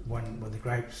levels when the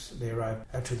grapes they arrive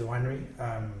to the winery.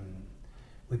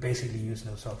 We basically use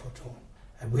no sulfur at all.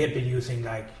 And we had been using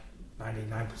like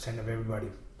 99% of everybody,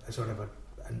 a sort of a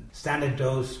standard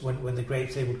dose when the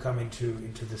grapes they would come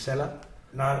into the cellar.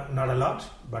 Not a lot,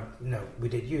 but no, we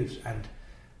did use. And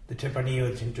the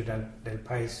Tempranillo Tinto del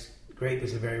País grape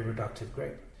is a very reductive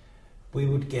grape. We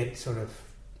would get sort of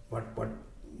what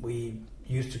we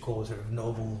used to call sort of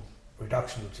novel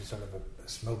reduction, which is sort of a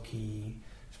smoky,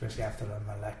 especially after the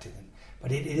malolactic.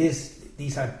 But it is,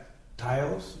 these are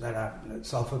tiles that are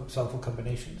sulfur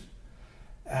combinations.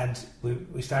 And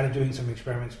we started doing some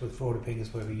experiments with Flor de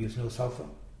Pingus where we use no sulfur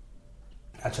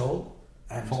at all.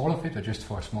 And for all of it, or just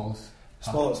for smalls?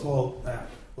 Small.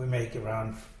 We make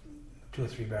around 2 or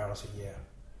 3 barrels a year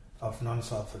of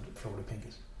non-sulfured Flor de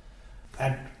Pingus.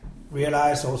 And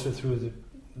realized also through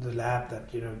the lab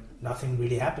that nothing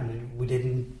really happened. We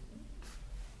didn't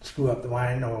screw up the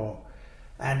wine,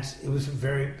 and it was a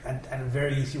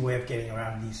very easy way of getting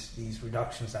around these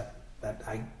reductions that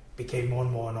I became more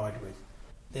and more annoyed with.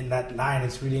 In that line,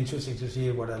 it's really interesting to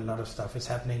see what a lot of stuff is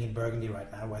happening in Burgundy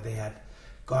right now, where they had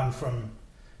gone from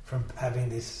having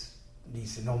these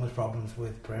enormous problems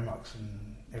with Prémox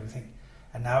and everything,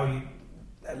 and now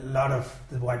a lot of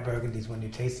the white Burgundies, when you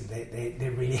taste it, they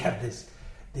really have this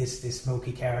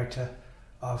smoky character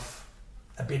of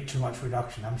a bit too much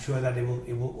reduction. I'm sure that it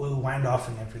will wind off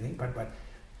and everything, but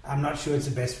I'm not sure it's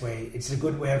the best way. It's a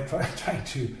good way of trying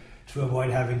to avoid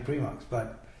having Prémox,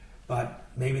 but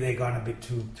maybe they've gone a bit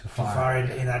too far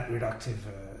in that reductive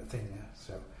thing.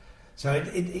 So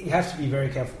it has to be very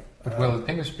careful. But will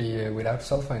Pingus be without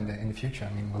sulfur in the future?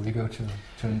 I mean, will you go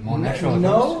to more natural?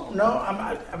 No.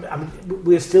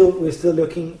 We're still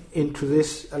looking into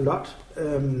this a lot,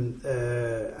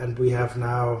 and we have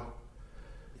now.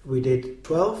 We did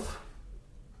 12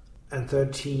 and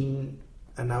 13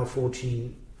 and now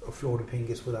 14 of Flor de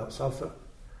Pingus without sulfur,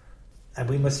 and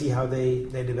we must see how they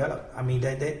develop. I mean,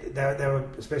 they were,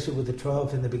 especially with the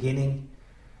 12 in the beginning,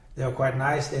 they were quite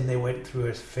nice. Then they went through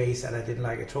a phase that I didn't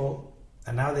like at all.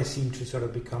 And now they seem to sort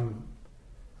of become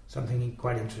something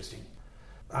quite interesting.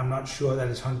 I'm not sure that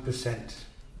it's 100%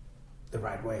 the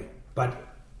right way, but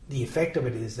the effect of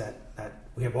it is that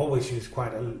we have always used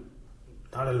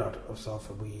not a lot of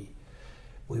sulfur. We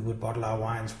would bottle our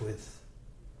wines with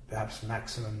perhaps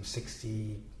maximum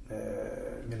 60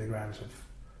 milligrams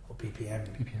or ppm.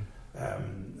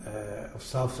 Of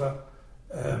sulfur,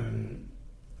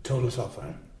 total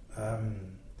sulfur.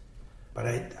 But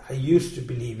I used to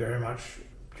believe very much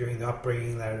during the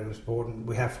upbringing that it was important.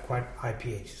 We have quite high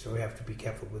pH, so we have to be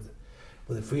careful with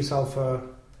the free sulfur,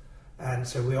 and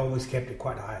so we always kept it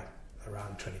quite high,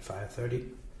 around 25-30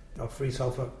 of free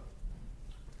sulfur,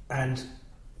 and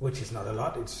which is not a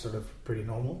lot. It's sort of pretty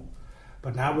normal.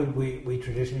 But now we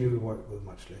traditionally work with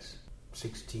much less,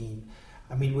 16.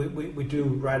 I mean, we do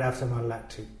right after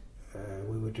malolactic,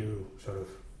 we would do sort of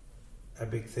a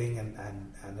big thing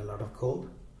and a lot of cold.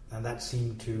 And that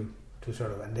seemed to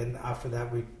sort of, and then after that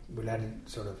we let it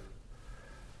sort of,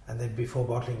 and then before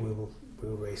bottling we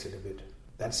will raise it a bit.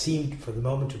 That seemed for the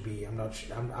moment to be. I'm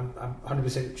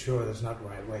 100% sure that's not the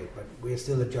right way, but we are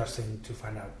still adjusting to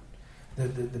find out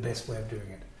the best way of doing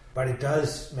it. But it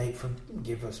does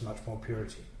give us much more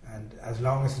purity, and as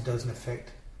long as it doesn't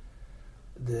affect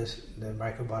the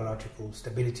microbiological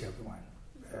stability of the wine,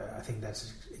 I think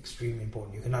that's extremely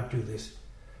important. You cannot do this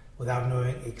without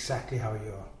knowing exactly how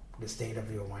the state of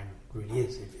your wine really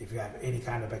is. If you have any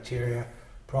kind of bacteria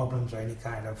problems or any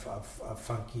kind of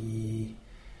funky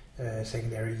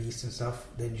secondary yeast and stuff,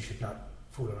 then you should not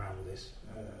fool around with this.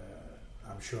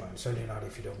 I'm sure, and certainly not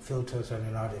if you don't filter.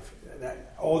 Certainly not if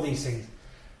all these things.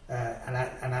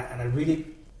 I'm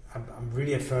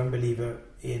really a firm believer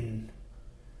in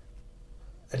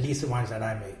at least the wines that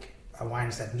I make are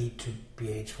wines that need to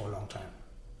be aged for a long time.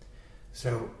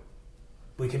 So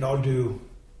we can all do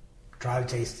trial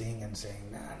tasting and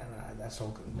saying, nah, that's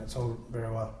all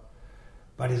very well.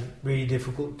 But it's really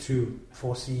difficult to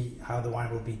foresee how the wine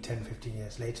will be 10, 15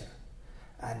 years later.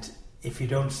 And if you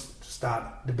don't start,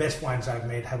 the best wines I've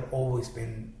made have always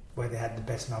been where they had the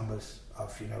best numbers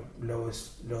of,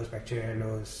 lowest bacteria,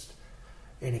 lowest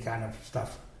any kind of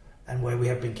stuff, and where we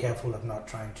have been careful of not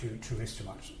trying to risk too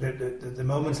much. The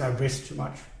moments I've risked too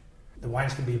much, the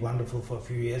wines can be wonderful for a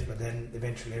few years, but then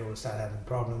eventually it will start having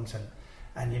problems.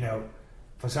 And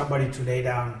for somebody to lay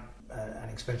down an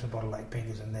expensive bottle like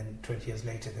Pingus and then 20 years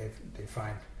later they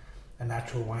find a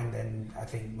natural wine, then I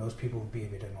think most people will be a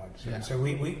bit annoyed. So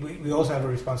we also have a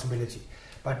responsibility,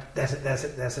 but there's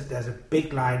a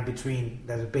big line between,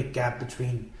 there's a big gap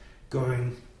between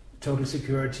going total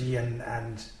security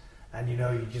and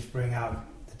you just bring out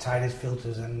the tightest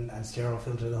filters and sterile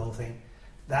filter the whole thing.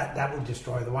 That will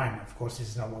destroy the wine. Of course, this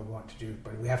is not what we want to do,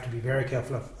 but we have to be very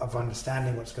careful of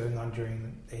understanding what's going on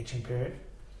during the aging period.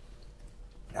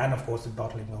 And of course, the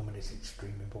bottling moment is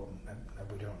extremely important,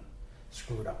 and we don't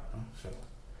screw it up. No? So,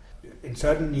 in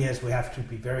certain years, we have to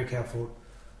be very careful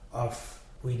of.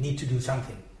 We need to do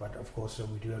something, but of course, so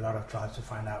we do a lot of trials to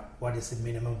find out what is the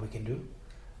minimum we can do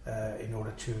in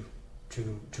order to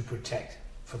protect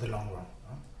for the long run.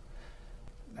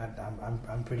 No? And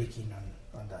I'm pretty keen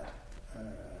on that.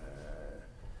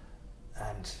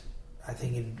 And I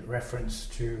think in reference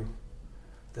to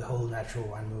the whole natural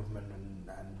wine movement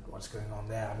and what's going on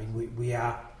there, I mean, we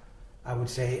are, I would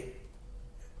say,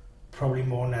 probably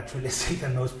more naturalistic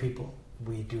than most people.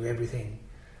 We do everything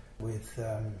with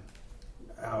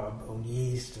our own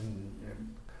yeast,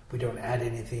 and we don't add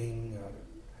anything,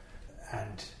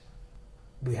 and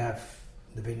we have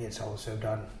the vineyards also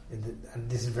done, and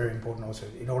this is very important also,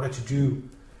 in order to do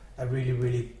a really,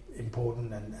 really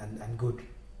important and good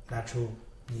natural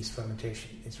yeast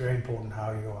fermentation. It's very important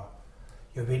how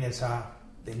your vineyards are.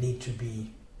 They need to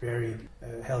be very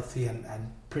healthy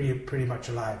and pretty much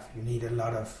alive. You need a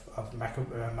lot of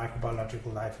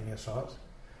microbiological life in your soils.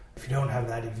 If you don't have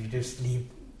that, if you just leave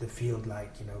the field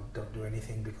like, don't do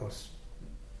anything because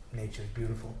nature is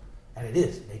beautiful, and it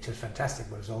is, nature's fantastic,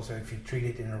 but it's also if you treat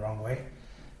it in the wrong way,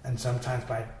 and sometimes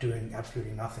by doing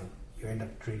absolutely nothing, you end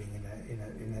up treating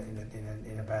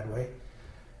in a bad way.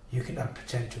 You cannot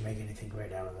pretend to make anything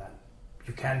great out of that.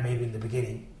 You can maybe in the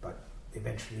beginning, but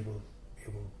eventually it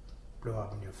will blow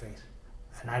up in your face.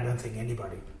 And I don't think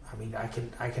anybody. I mean, I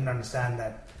can understand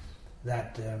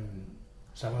that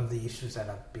some of the issues that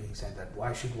are being said, that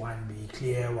why should wine be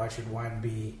clear? Why should wine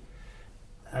be?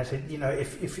 I said,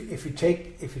 if you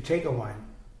take a wine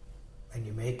and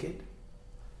you make it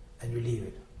and you leave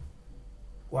it,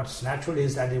 what's natural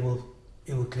is that it will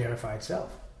clarify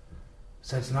itself.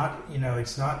 So it's not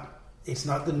it's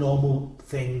not the normal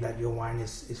thing that your wine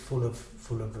is full of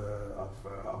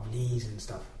lees and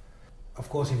stuff. Of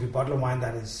course, if you bottle a wine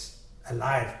that is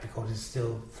alive because it's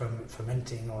still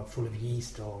fermenting or full of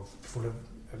yeast or full of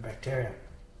bacteria,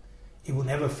 it will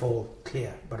never fall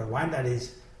clear. But a wine that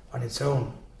is on its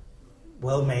own,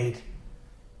 well made,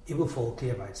 it will fall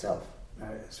clear by itself.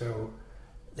 So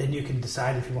then you can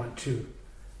decide if you want to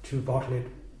bottle it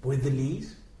with the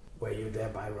lees, where you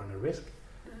thereby run a risk,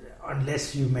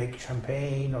 unless you make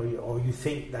champagne or you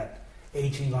think that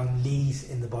aging on lees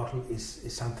in the bottle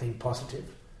is something positive.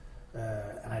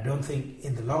 And I don't think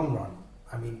in the long run,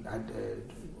 I mean,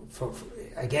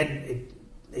 again,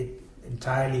 it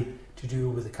entirely to do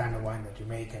with the kind of wine that you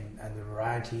make and the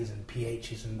varieties and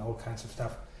pHs and all kinds of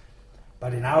stuff.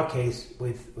 But in our case,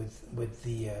 with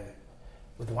the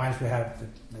wines we have,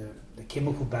 the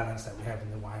chemical balance that we have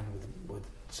in the wine with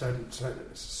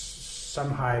some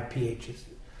high pHs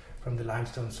from the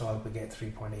limestone soil, we get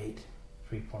 3.8,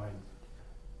 3.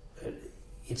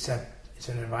 It's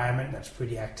an environment that's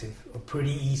pretty active or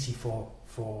pretty easy for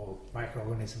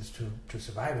microorganisms to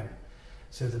survive in.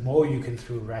 So the more you can,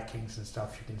 through rackings and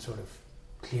stuff, you can sort of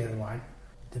clear the wine,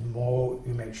 the more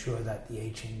you make sure that the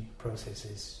aging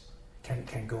processes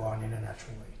can go on in a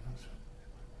natural way.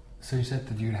 So you said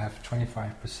that you have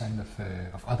 25%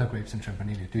 of other grapes in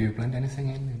Tempranillo. Do you blend anything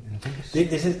in Pingus?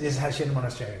 This is Hacienda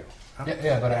Monasterio. Huh?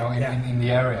 Yeah, but in the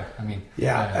area, I mean.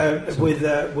 With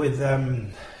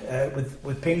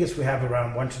Pingus we have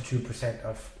around 1 to 2%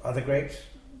 of other grapes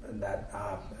that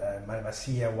are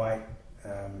Malvasia, white.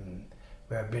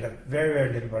 We have a bit of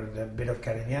very little, but a bit of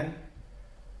Carignan,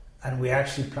 And we're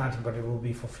actually planting, but it will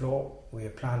be for floor. We are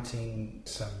planting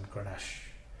some Grenache.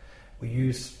 We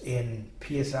use in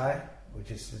PSI,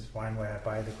 which is this wine where I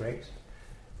buy the grapes,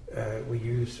 we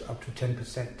use up to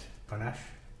 10% Grenache,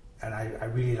 and I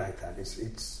really like that.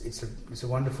 It's a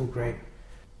wonderful grape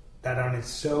that on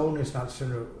its own is not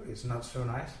so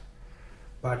nice,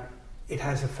 but it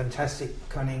has a fantastic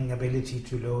cunning ability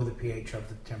to lower the pH of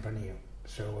the Tempranillo.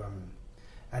 So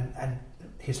and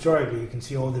historically, you can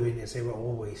see all the vineyards, they were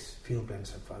always field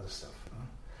blends of other stuff.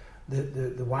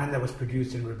 The wine that was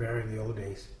produced in Ribera in the old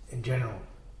days, in general,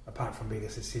 apart from Bigger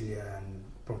Sicilia and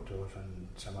Bordeaux and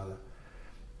some other,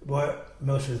 were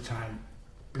most of the time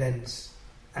blends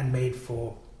and made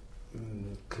for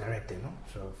Claret,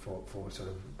 so for sort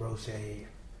of rosé,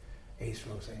 Ace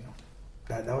rosé.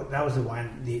 That was the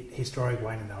wine, the historic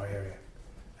wine in our area,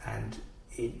 and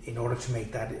in order to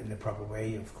make that in the proper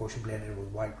way, of course, you blend it with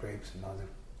white grapes and other,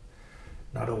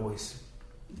 not always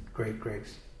great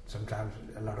grapes. Sometimes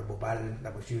a lot of Bobal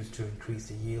that was used to increase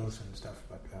the yields and stuff,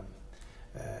 but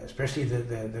especially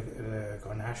the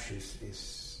Grenache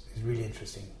is really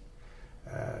interesting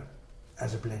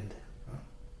as a blend.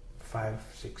 5,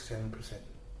 6, 7%,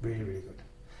 really, really good.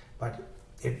 But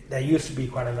there used to be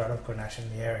quite a lot of Grenache in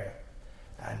the area,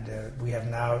 and we have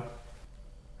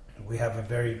a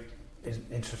very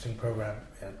interesting program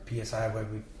at PSI where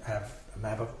we have a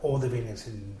map of all the vineyards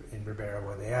in Ribera,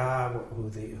 where they are, who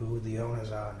the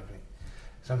owners are, and everything.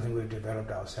 Something we've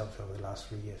developed ourselves over the last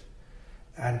 3 years,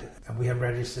 and we have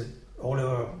registered all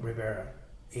over Ribera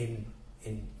in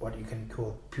what you can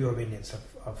call pure vineyards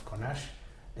of Grenache.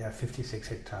 There are 56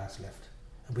 hectares left,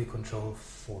 and we control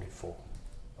 44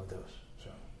 of those. So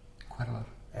quite a lot.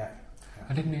 Yeah.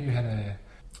 I didn't know you had a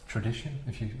tradition,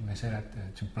 if you may say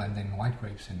that, to blend in white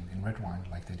grapes in red wine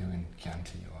like they do in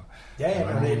Chianti or...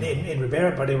 in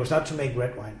Ribera, but it was not to make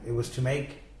red wine. It was to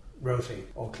make rosé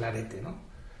or claret,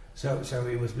 So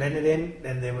it was blended in,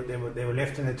 and they were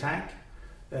left in a tank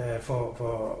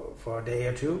for a day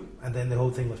or two, and then the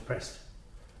whole thing was pressed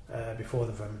before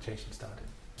the fermentation started.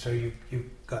 So you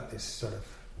got this sort of...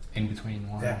 In between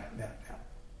wine. Yeah.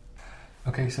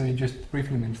 Okay, so you just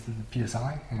briefly mentioned the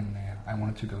PSI, and I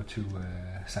wanted to go to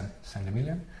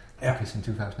Saint-Emilion, because in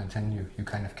 2010 you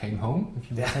kind of came home,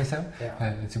 if you would say so,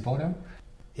 to Bordeaux.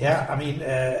 Yeah, I mean,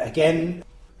 again,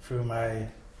 through my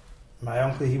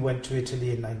uncle, he went to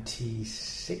Italy in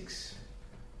 96,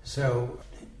 so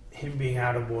him being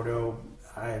out of Bordeaux,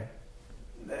 I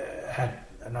had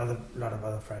lot of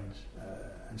other friends,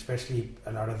 and especially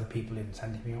a lot of the people in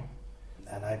Saint-Emilion.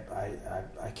 And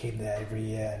I came there every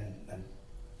year and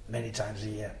many times a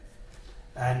year.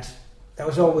 And there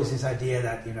was always this idea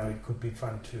that, it could be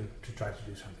fun to try to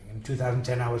do something. In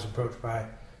 2010, I was approached by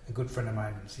a good friend of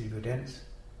mine, Silvio Dens,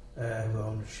 who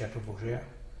owns Chateau Bourget,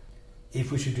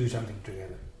 if we should do something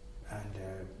together.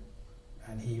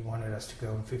 And he wanted us to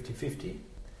go in 50-50.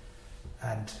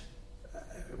 And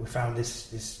we found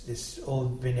this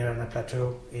old vineyard on a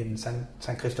plateau in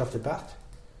Saint Christophe de Barthes.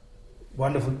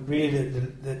 Wonderful, really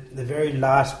the very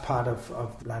last part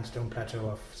of limestone plateau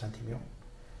of Saint-Emilion.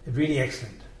 Really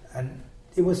excellent, and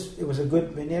it was a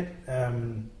good vineyard.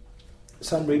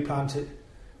 Some replanted,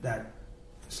 that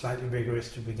slightly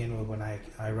rigorous to begin with when I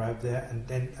arrived there, and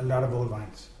then a lot of old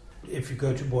vines. If you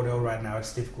go to Bordeaux right now,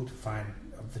 it's difficult to find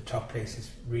of the top places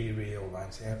really, really old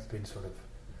vines. They have been sort of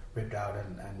ripped out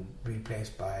and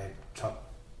replaced by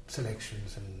top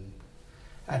selections,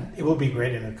 and it will be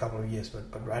great in a couple of years,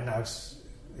 but right now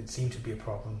it seems to be a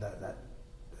problem that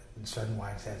in certain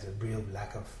wines there's a real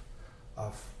lack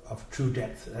of true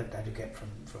depth that you get from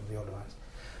the older wines.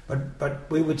 But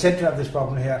we would tend to have this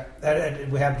problem here.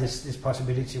 We have this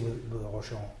possibility with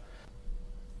Rochon.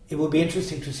 It will be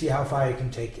interesting to see how far you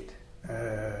can take it,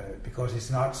 because it's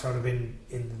not sort of in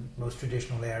the most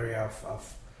traditional area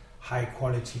of high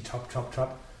quality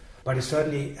top, but it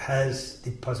certainly has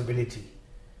the possibility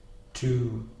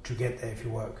to get there if you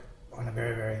work on a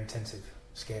very, very intensive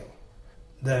scale.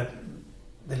 The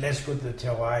less good the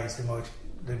terroir is, the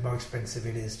more expensive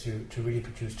it is to really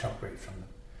produce top grade from them.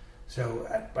 So,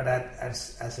 but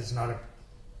as it's not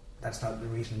that's not the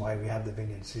reason why we have the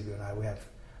vineyard. Silvio and I, we have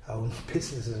our own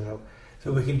businesses,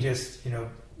 so we can just do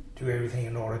everything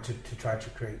in order to try to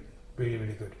create really,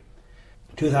 really good.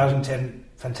 2010,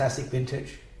 fantastic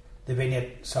vintage. The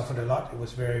vineyard suffered a lot. It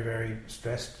was very, very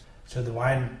stressed. So the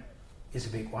wine is a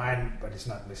big wine, but it's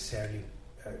not necessarily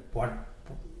what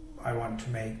I want to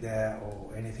make there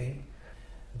or anything.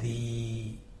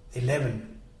 The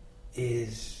 11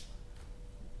 is,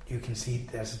 you can see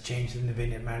there's a change in the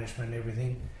vineyard management and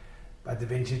everything, but the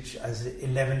vintage as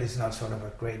 11 is not sort of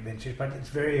a great vintage, but it's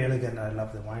very elegant. I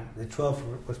love the wine. The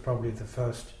 12 was probably the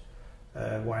first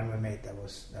wine we made that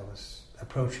was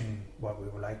approaching what we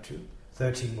would like to.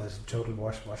 13 was total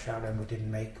washout, and we didn't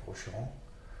make Aucheron.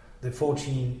 The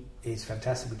 14 is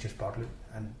fantastic, we just bottled it,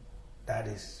 and that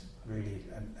is really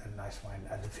a nice wine.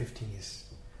 And the 15 is,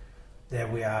 there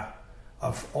we are,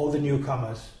 of all the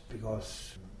newcomers,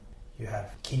 because you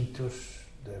have Quintus,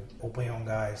 the Aubryon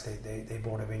guys, they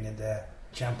bought a vineyard there.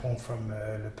 Champon from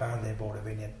Le Pin, they bought a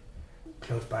vineyard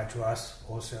close by to us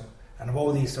also. And of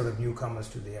all these sort of newcomers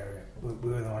to the area, we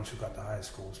were the ones who got the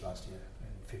highest scores last year in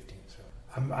 15. So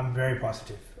I'm very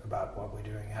positive about what we're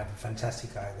doing. I have a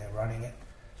fantastic guy there running it.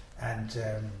 And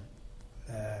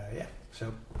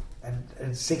so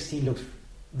 16 looks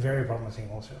very promising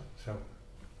also. So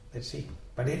let's see.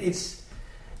 But it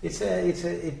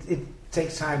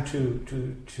takes time to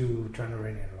turn a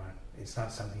vineyard around. It's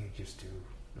not something you just do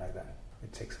like that.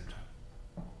 It takes some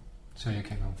time. So you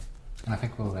came home, and I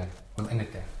think we'll end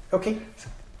it there. Okay. So,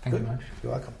 thank you very much.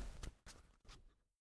 You're welcome.